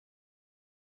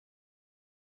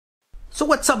So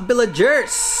what's up,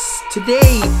 villagers?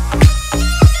 Today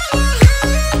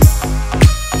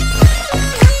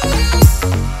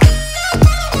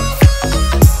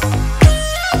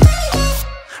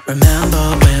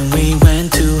remember when we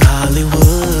went to Hollywood?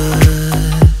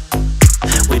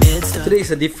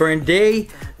 Today's a different day.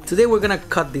 Today we're gonna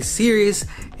cut this series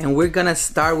and we're gonna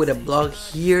start with a vlog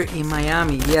here in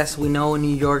Miami. Yes, we know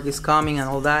New York is coming and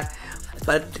all that,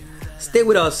 but stay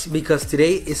with us because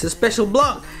today is a special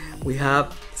vlog. We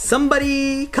have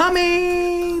somebody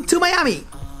coming to Miami.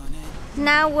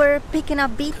 Now we're picking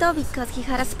up Vito because he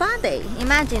had a spa day.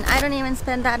 Imagine, I don't even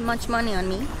spend that much money on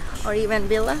me or even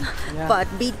Villa, but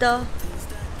Vito,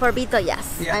 for Vito,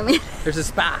 yes. Yeah. I mean, there's a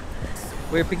spa.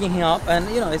 We're picking him up, and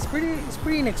you know it's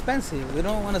pretty inexpensive. We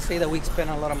don't want to say that we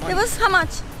spent a lot of money. it was how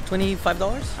much?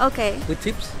 $25 Okay. with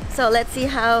tips. So let's see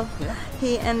how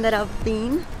he ended up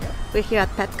being. We're here at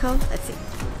Petco. Let's see.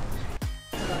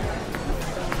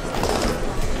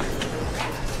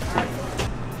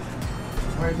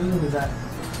 What are you doing with that?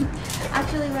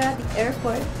 Actually, we're at the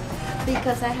airport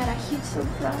because I had a huge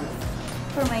surprise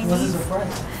for my What's niece. the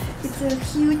surprise? It's a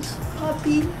huge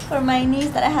puppy for my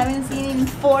niece that I haven't seen in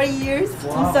 4 years.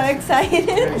 Wow. I'm so excited.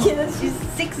 Yes, she's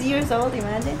 6 years old,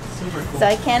 imagine. Super cool. So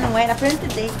I can't wait. Apparently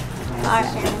they are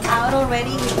out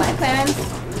already with my parents.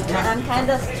 And I'm kind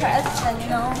of stressed and you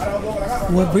know.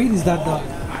 What breed is that dog?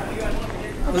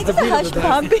 I think it's a hush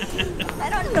puppy. I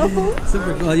don't know.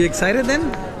 Super cool. Are you excited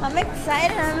then? I'm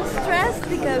excited. I'm stressed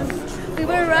because we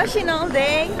were rushing all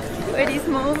day for this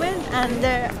moment and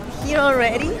they're here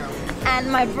already. And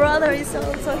my brother is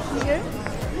also here.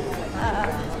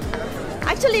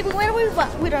 Actually, we went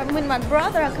with my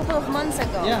brother a couple of months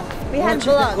ago. Yeah. We had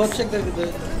vlogs.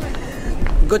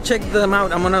 Go check them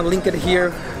out. I'm gonna link it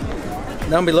here,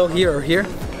 down below here or here,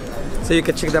 so you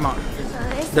can check them out.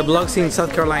 The vlogs in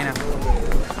South Carolina.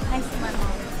 I see my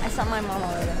mom. I saw my mom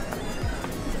over there.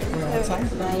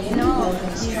 No,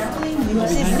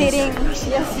 she's sitting.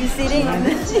 Yes, she's sitting in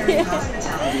the chair.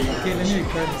 Okay, let me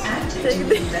record this.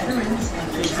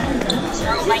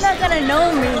 She's not gonna know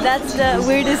me. That's the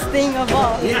weirdest thing of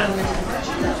all. Yeah.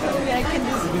 I can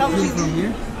just help you. From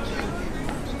here.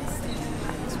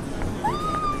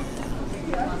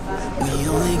 We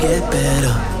only get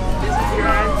better.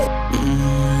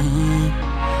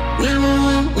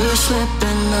 We're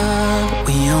slipping up.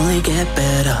 We only get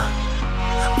better.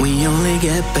 We only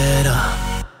get better.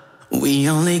 We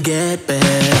only get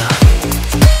better.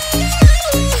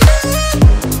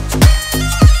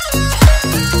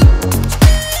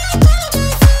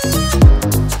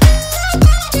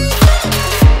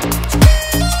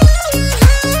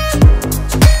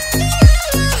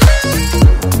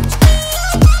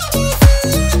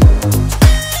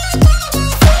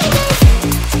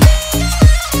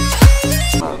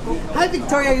 Hi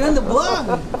Victoria, you're on the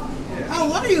vlog.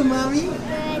 How are you, mommy?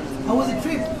 Good. How was the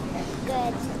trip?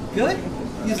 Good. Good?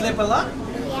 You slept a lot?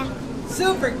 Yeah.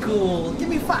 Super cool. Give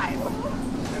me 5.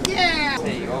 Yeah.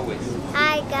 Hey, always.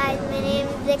 Hi guys, my name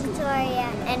is Victoria,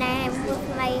 and I am with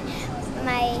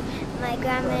my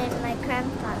grandma and my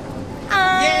grandpa.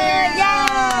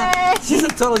 Yeah! She's a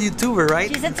total YouTuber, right?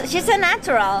 She's a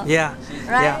natural. Yeah.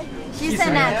 Right? Yeah. She's a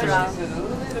natural. She's a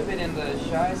little bit in the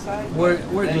shy side. We're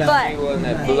glad. But She will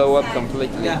not blow up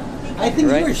completely. Yeah. I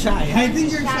think Right? you're shy. I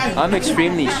think you're shy. I'm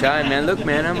extremely shy, man. Look,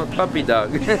 man, I'm a puppy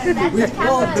dog.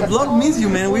 Well, the vlog means you,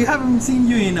 man. We haven't seen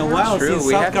you in a while True, since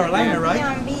we South haven't, Carolina, yeah. right?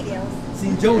 On videos.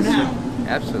 Since Joe now.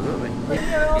 Absolutely.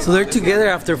 So they're together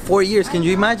after 4 years. Can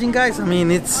you imagine, guys? I mean,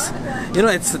 it's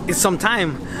some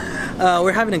time.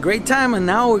 We're having a great time, and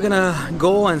now we're gonna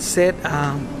go and set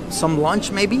some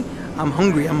lunch. Maybe. I'm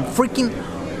hungry. I'm freaking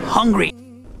hungry.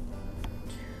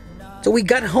 So we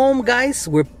got home, guys.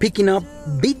 We're picking up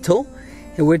Vito,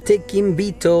 and we're taking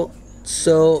Vito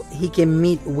so he can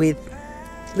meet with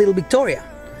little Victoria.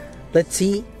 Let's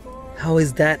see how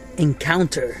is that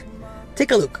encounter.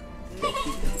 Take a look.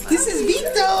 This is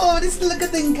Vito. Look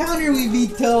at the encounter with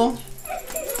Vito.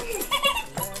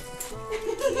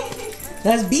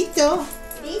 That's Vito.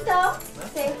 Vito,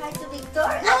 say hi to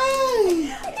Victoria.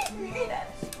 Hi.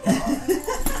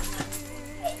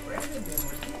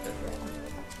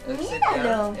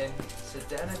 Míralo. Sit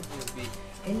down and you'll be.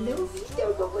 Hello, Vito,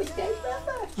 ¿cómo estás,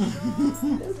 papá?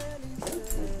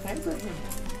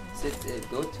 Sit.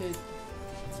 Go to.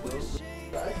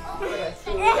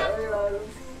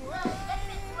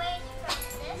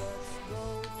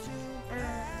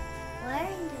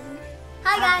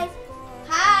 Hi guys.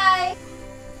 Hi.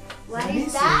 What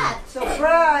is that?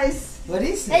 Surprise! What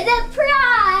is it? It's a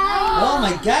prize. Oh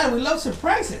my god, we love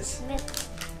surprises.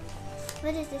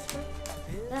 What is this one?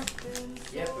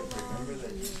 Yeah, but remember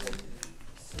that you said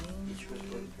each was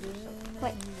going through something.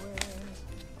 Wait.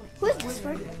 Who's this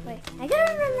for? Wait. I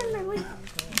gotta remember. Wait.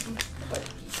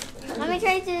 Let me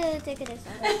try to take it this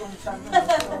way.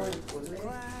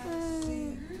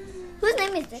 Whose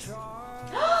name is this?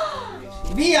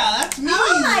 Via, that's me.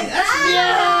 Oh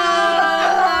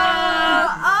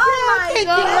my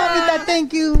god! Mamita,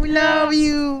 thank you. We love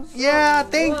you. Yeah,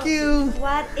 thank you.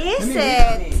 What is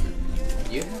it?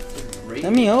 You have to read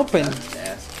Let me open.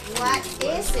 What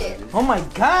is it? Oh my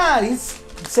god, it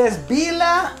says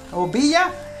Villa or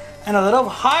Villa and a lot of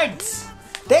hearts.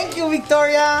 Thank you,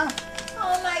 Victoria.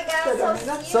 Oh my god,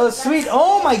 so cute. So sweet.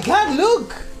 Oh my god,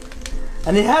 look.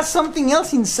 And it has something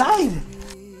else inside.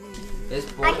 It's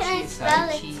I can spell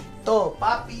it. To,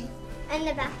 papi. And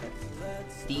the back.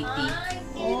 Titi.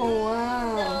 Oh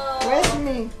wow. Where's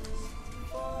me?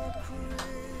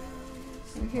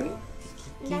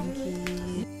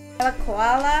 Lucky. I have a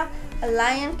koala, a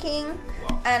lion king,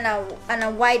 and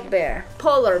a white bear,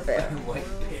 polar bear. White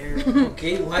bear.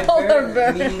 Okay, white Polar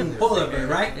bear. meaning polar bear,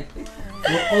 right?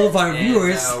 For all of our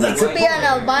viewers, It Could be an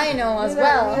albino as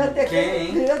well. okay.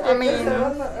 I mean,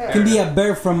 Can be a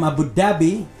bear from Abu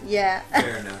Dhabi, yeah.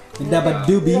 Fair enough.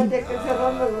 Dabadubi.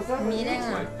 Miren.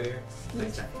 White bear.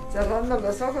 Cerrando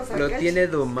los ojos. Lo tiene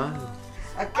domado.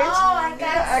 Oh my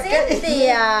god,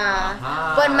 Cynthia!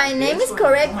 But my name is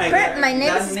correct. My name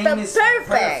is spelled perfect.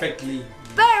 Perfectly.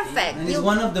 Perfect. And it's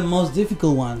one of the most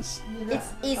difficult ones.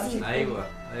 It's easy. Ahí va,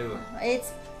 ahí va.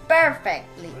 It's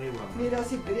perfectly. Ahí va. Mira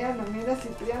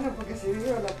Cipriano, porque si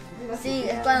digo la. Mira Sí,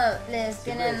 es Cipriano. cuando les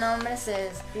tienen nombres se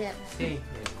despiden. Sí,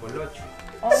 el colocho.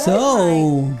 Oh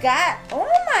So, my god! Oh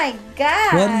my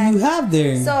god! what do you have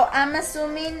there? So I'm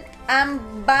assuming I'm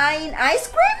buying ice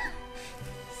cream?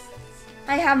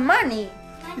 I have money.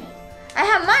 Money. I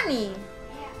have money.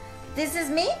 Yeah. This is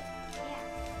me? Yeah.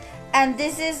 And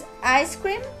this is ice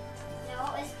cream?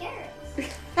 No, it's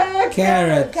carrots.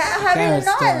 Carrots. How do you Carrots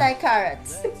know I store. like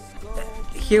carrots?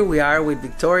 Here we are with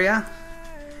Victoria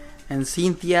and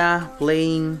Cynthia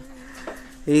playing.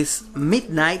 It's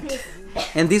midnight,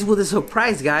 and this was a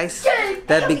surprise, guys,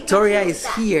 that Victoria is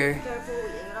here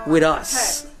with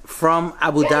us from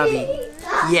Abu Dhabi.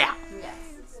 Yeah.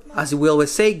 As we always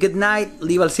say, good night,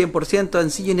 leave al 100%, and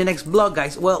see you in the next vlog,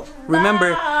 guys. Well,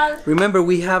 remember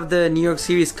we have the New York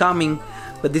series coming,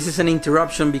 but this is an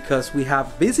interruption because we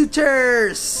have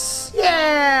visitors.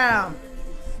 Yeah.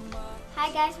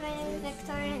 Hi guys, my name is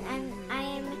Victoria and I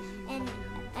am in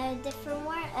a different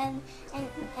world and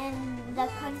the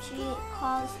country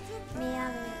calls me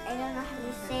I don't know how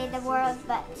to say the word,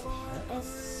 but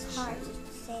it's hard to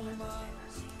say it.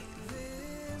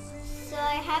 So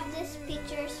I have these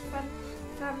pictures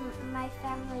from my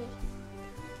family.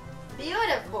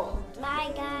 Beautiful.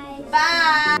 Bye guys.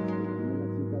 Bye.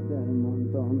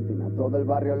 Todo el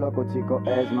barrio loco, chico,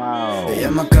 es Mao. Ella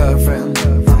es my girlfriend.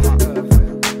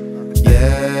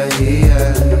 Yeah, yeah.